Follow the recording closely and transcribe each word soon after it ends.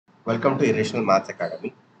Welcome to Irrational Maths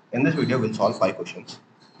Academy. In this video, we'll solve 5 questions.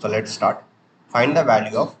 So let's start. Find the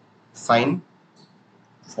value of sine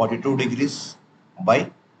 42 degrees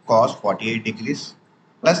by cos 48 degrees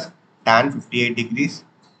plus tan 58 degrees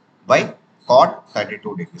by cot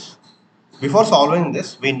 32 degrees. Before solving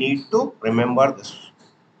this, we need to remember this.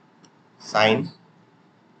 Sine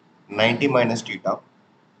 90 minus theta.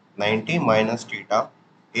 90 minus theta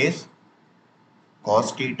is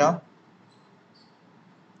cos theta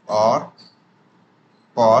or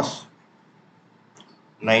cos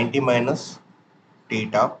 90 minus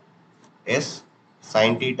theta is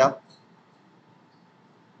sin theta.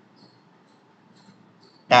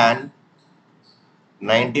 Tan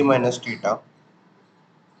 90 minus theta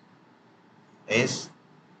is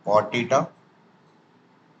cot theta.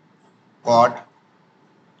 Cot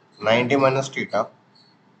 90 minus theta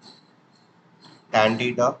tan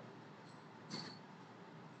theta.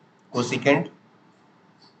 Cosecant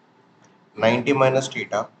 90 minus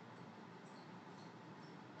theta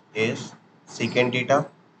is secant theta,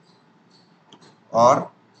 or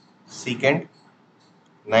secant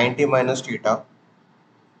 90 minus theta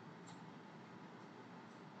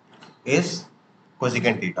is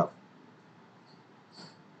cosecant theta.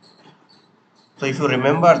 So if you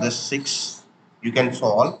remember this 6, you can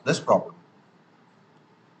solve this problem.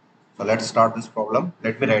 So let's start this problem.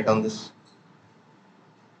 Let me write down this.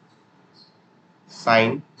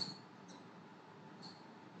 Sine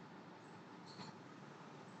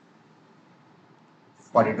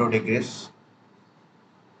 42 degrees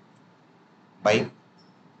by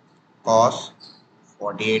cos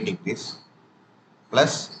 48 degrees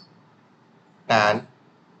plus tan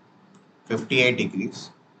 58 degrees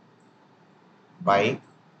by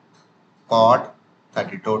cot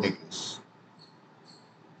 32 degrees.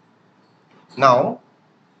 Now,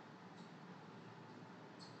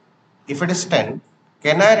 if it is 10,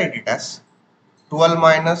 can I write it as 12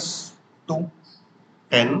 minus 2?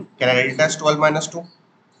 10, can I write it as 12 minus 2?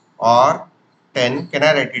 Or 10, can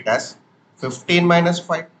I write it as 15 minus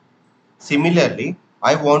 5? Similarly,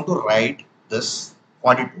 I want to write this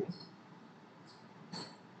 42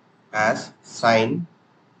 as sine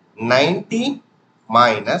 90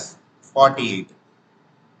 minus 48.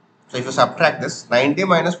 So if you subtract this, 90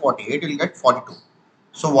 minus 48, you will get 42.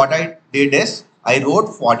 So what I did is, I wrote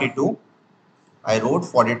 42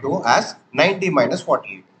 as 90 minus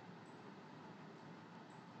 48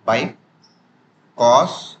 by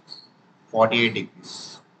cos 48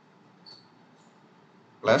 degrees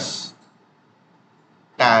plus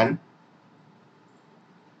tan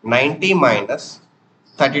 90 minus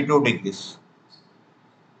 32 degrees.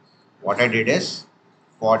 What I did is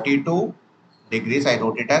 42 degrees, I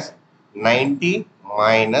wrote it as 90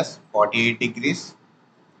 minus 48 degrees,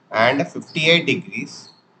 and 58 degrees,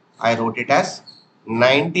 I wrote it as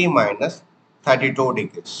 90 minus 32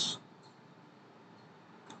 degrees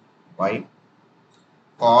by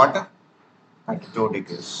cot 32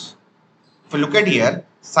 degrees. If you look at here,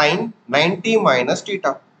 sine 90 minus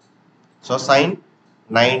theta. So sine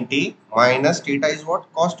 90 minus theta is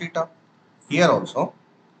what? Cos theta. Here also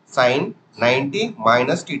sine 90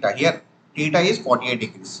 minus theta. Here theta is 48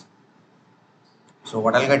 degrees. So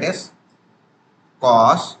what I'll get is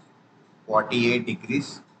cos 48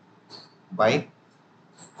 degrees by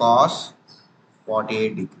cos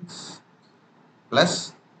 48 degrees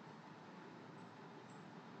plus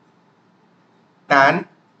tan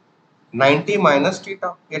 90 minus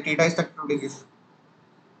theta. Here theta is 32 degrees.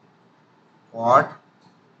 Cot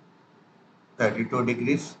 32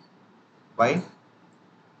 degrees by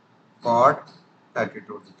cot 32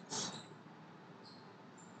 degrees.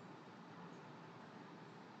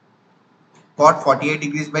 Cot 48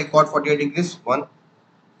 degrees by cot 48 degrees 1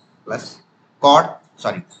 plus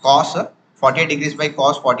cos 48 degrees by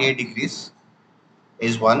cos 48 degrees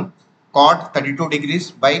is 1. Cot 32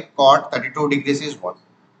 degrees by cot 32 degrees is 1.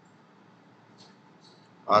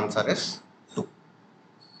 Answer is 2.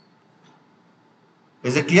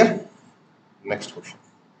 Is it clear? Next question.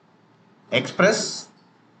 Express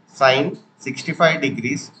sine 65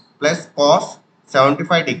 degrees plus cos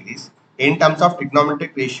 75 degrees in terms of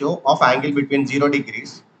trigonometric ratio of angle between 0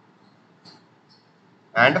 degrees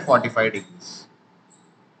and 45 degrees.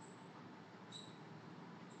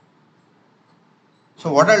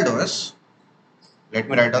 So what I'll do is, let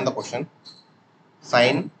me write down the question.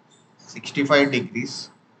 Sine 65 degrees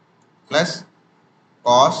plus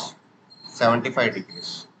cos 75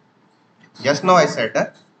 degrees. Just now I said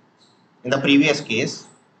that in the previous case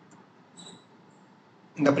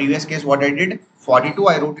what I did, 42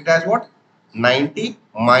 I wrote it as what? 90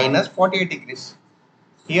 minus 48 degrees.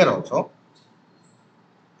 Here also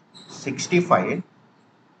 65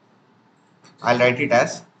 I'll write it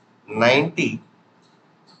as 90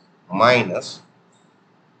 minus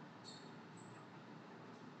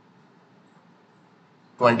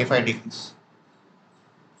 25 degrees.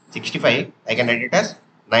 65, I can write it as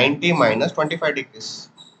 90 minus 25 degrees.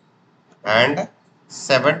 And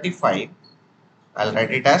 75, I'll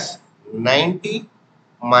write it as 90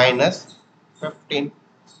 minus 15.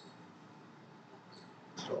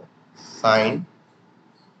 So sine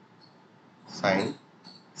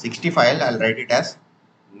 65, I'll write it as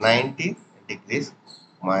 90 degrees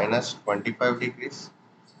minus 25 degrees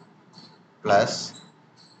plus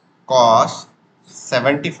cos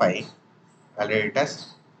 75, I'll write it as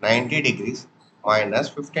 90 degrees minus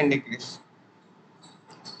 15 degrees.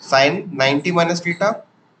 Sine 90 minus theta,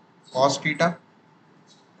 cos theta,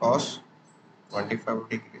 cos 25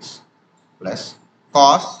 degrees plus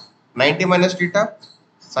cos 90 minus theta,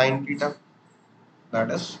 sin theta, that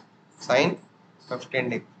is sin 15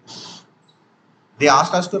 degrees. They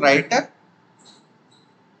asked us to write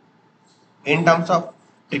in terms of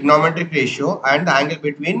trigonometric ratio and the angle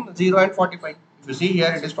between 0 and 45. If you see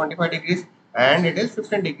here, it is 25 degrees and it is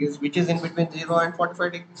 15 degrees, which is in between 0 and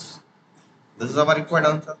 45 degrees. This is our required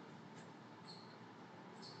answer.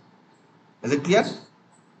 Is it clear?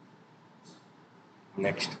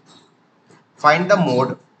 Next, find the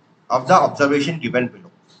mode of the observation given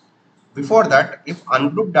below. Before that, if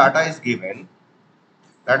ungrouped data is given,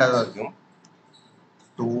 let us assume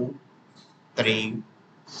 2, 3,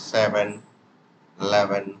 7,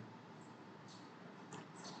 11,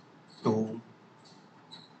 2,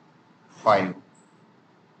 5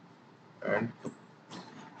 and 2.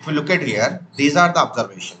 If you look at here, these are the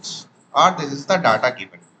observations or this is the data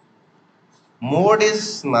given. Mode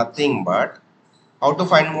is nothing but, how to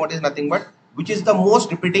find mode is nothing but which is the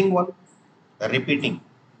most repeating one. The repeating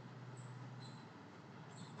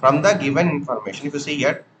from the given information. If you see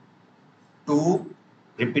here, 2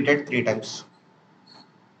 repeated 3 times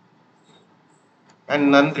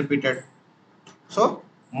and none repeated. So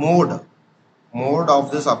mode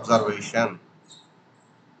of this observation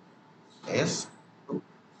is 2.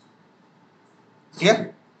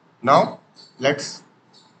 Here, now let's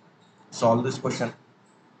solve this question.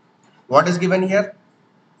 What is given here?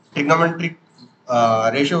 Trigonometric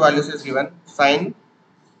ratio values is given. Sine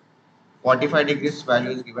 45 degrees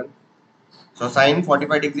value is given. So sine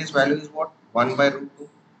 45 degrees value is what? 1 by root 2.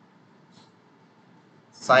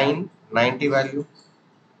 Sine 90 value.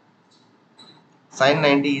 Sine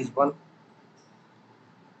 90 is 1.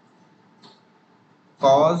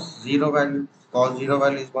 Cos 0 value. Cos 0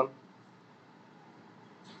 value is 1.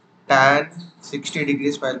 Tan 60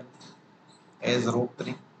 degrees value is root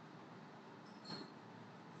 3.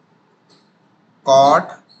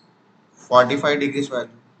 Cot 45 degrees value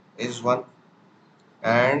is 1.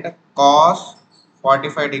 And cos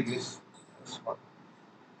 45 degrees is 1.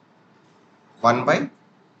 1 by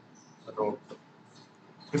root 2.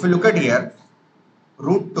 If you look at here,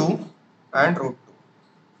 root 2 and root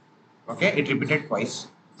 2. Okay, it repeated twice.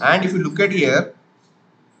 And if you look at here,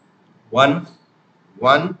 1,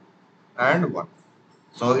 1 and 1.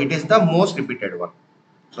 So it is the most repeated one.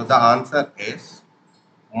 So the answer is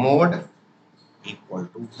mode equal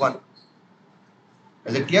to 1.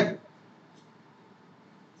 Is it clear?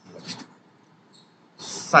 Next.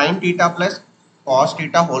 Sin theta plus cos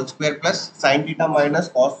theta whole square plus sin theta minus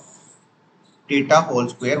cos theta whole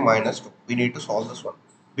square minus 2. We need to solve this one.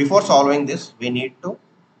 Before solving this, we need to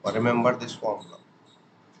remember this formula.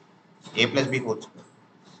 A plus b whole square.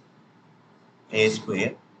 A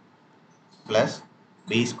square plus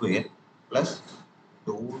b square plus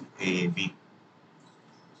 2ab.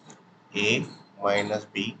 A minus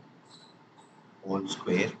b whole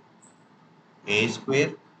square. A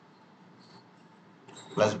square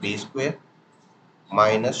plus b square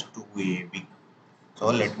minus 2ab. So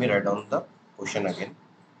let me write down the question again.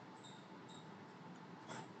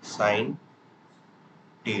 Sin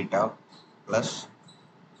theta plus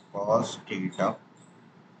cos theta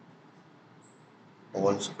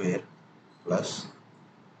whole square plus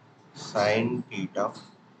sin theta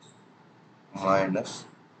minus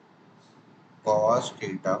cos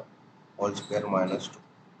theta whole square minus 2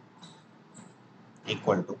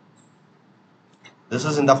 equal to, this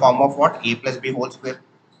is in the form of what? A plus b whole square.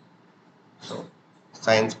 So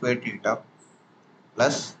sin square theta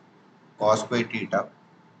plus cos square theta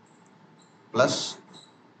plus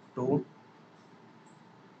 2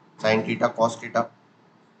 sin theta cos theta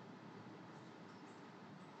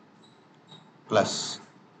plus,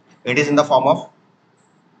 it is in the form of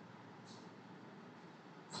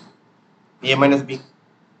a minus b.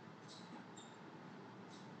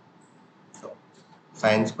 So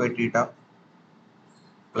sin square theta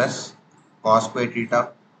plus cos square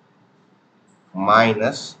theta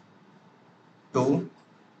minus 2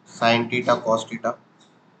 sin theta cos theta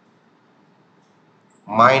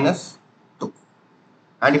minus 2.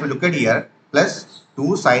 And if you look at here, plus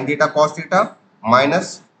 2 sin theta cos theta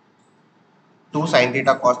minus 2 sin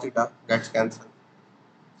theta cos theta gets cancelled.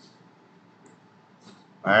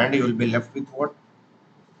 And you will be left with what?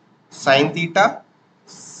 Sin theta,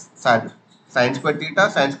 sin square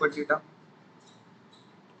theta,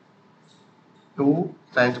 2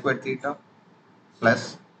 sin square theta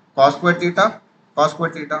plus cos square theta, cos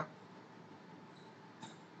square theta,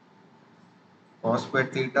 cos square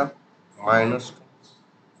theta minus 2.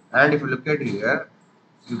 And if you look at here,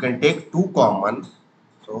 you can take 2 common.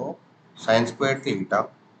 So sin square theta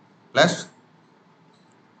plus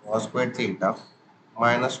cos square theta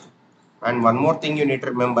minus 2. And one more thing you need to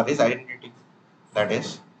remember is identity. That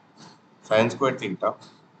is sin square theta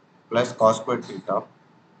plus cos square theta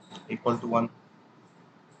equal to 1.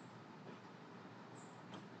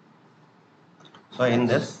 So in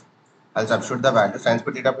this, I'll substitute the value. Sin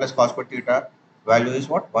square theta plus cos square theta value is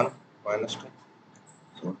what? 1 minus 2.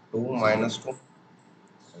 So 2 minus 2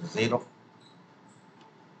 is 0.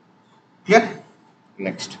 Clear?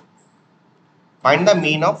 Next. Find the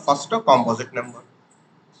mean of first composite number.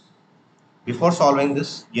 Before solving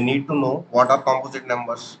this, you need to know what are composite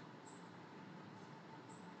numbers.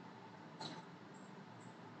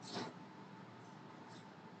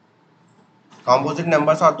 Composite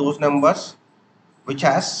numbers are those numbers which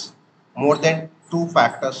has more than 2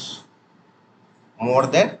 factors. More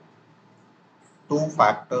than 2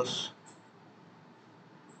 factors.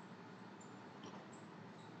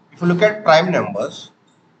 If you look at prime numbers,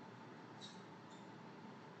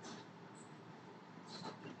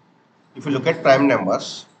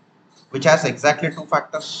 which has exactly 2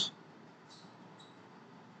 factors,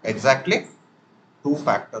 exactly 2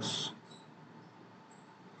 factors.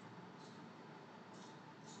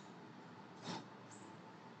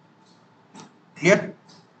 Clear?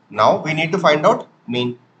 Now we need to find out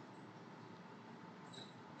mean.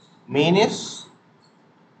 Mean is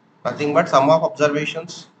nothing but sum of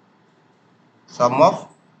observations. Sum of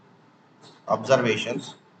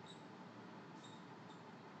observations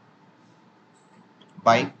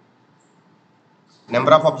by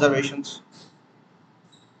number of observations.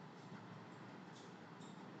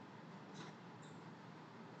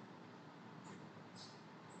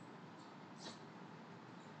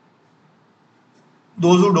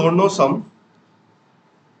 Those who don't know sum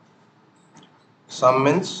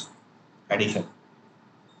means addition.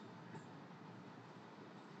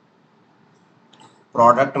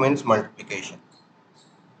 Product means multiplication.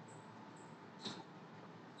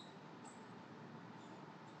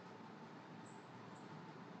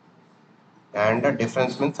 And the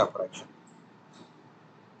difference means subtraction.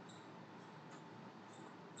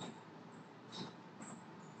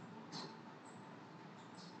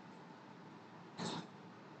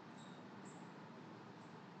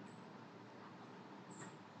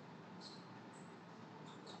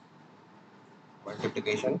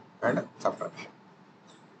 Multiplication and subtraction.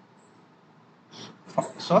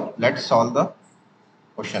 So let's solve the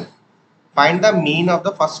question. Find the mean of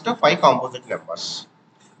the first 5 composite numbers.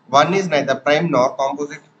 1 is neither prime nor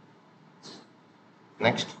composite.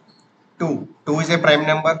 Next, 2 is a prime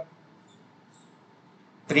number.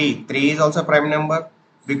 3 is also a prime number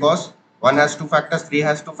because 1 has 2 factors, 3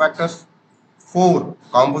 has 2 factors. 4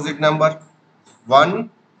 composite number, 1,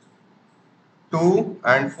 2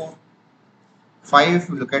 and 4. 5, if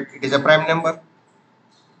you look at it, is a prime number.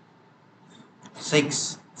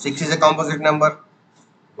 6 is a composite number.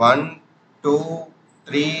 1, 2,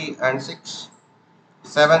 3 and 6.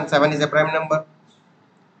 7 is a prime number.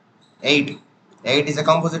 8 is a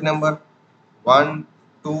composite number. 1,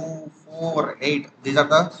 2, 4, 8. These are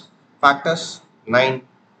the factors. 9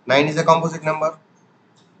 is a composite number.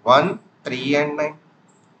 1, 3 and 9.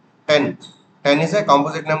 10 is a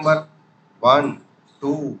composite number. 1,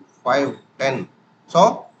 2, 5, 10.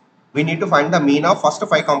 So we need to find the mean of first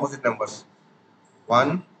 5 composite numbers.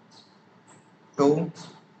 1, 2,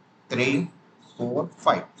 3, 4,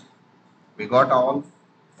 5. We got all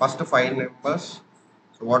first 5 numbers.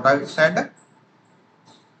 So what I said,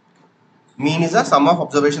 mean is the sum of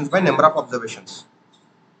observations by number of observations.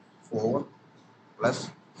 4 plus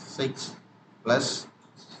 6 plus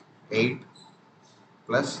 8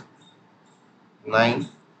 plus 9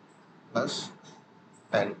 plus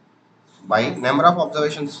 10 by number of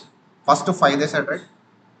observations. First 5 they said, right?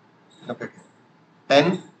 Look at it.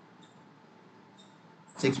 10,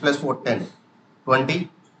 6 plus 4, 10, 20,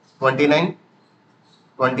 29,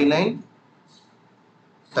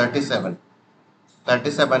 37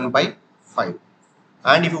 by 5.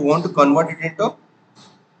 And if you want to convert it into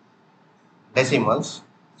decimals,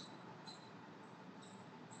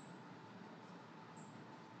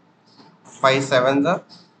 5 7s are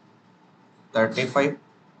 35,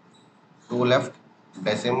 2 left,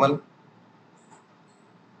 decimal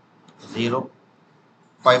 0,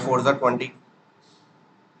 5 4s are 20.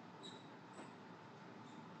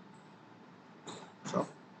 So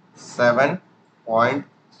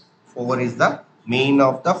 7.4 is the mean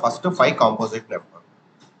of the first 5 composite number.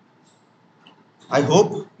 I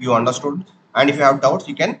hope you understood, and if you have doubts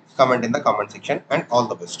you can comment in the comment section, and all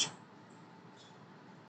the best.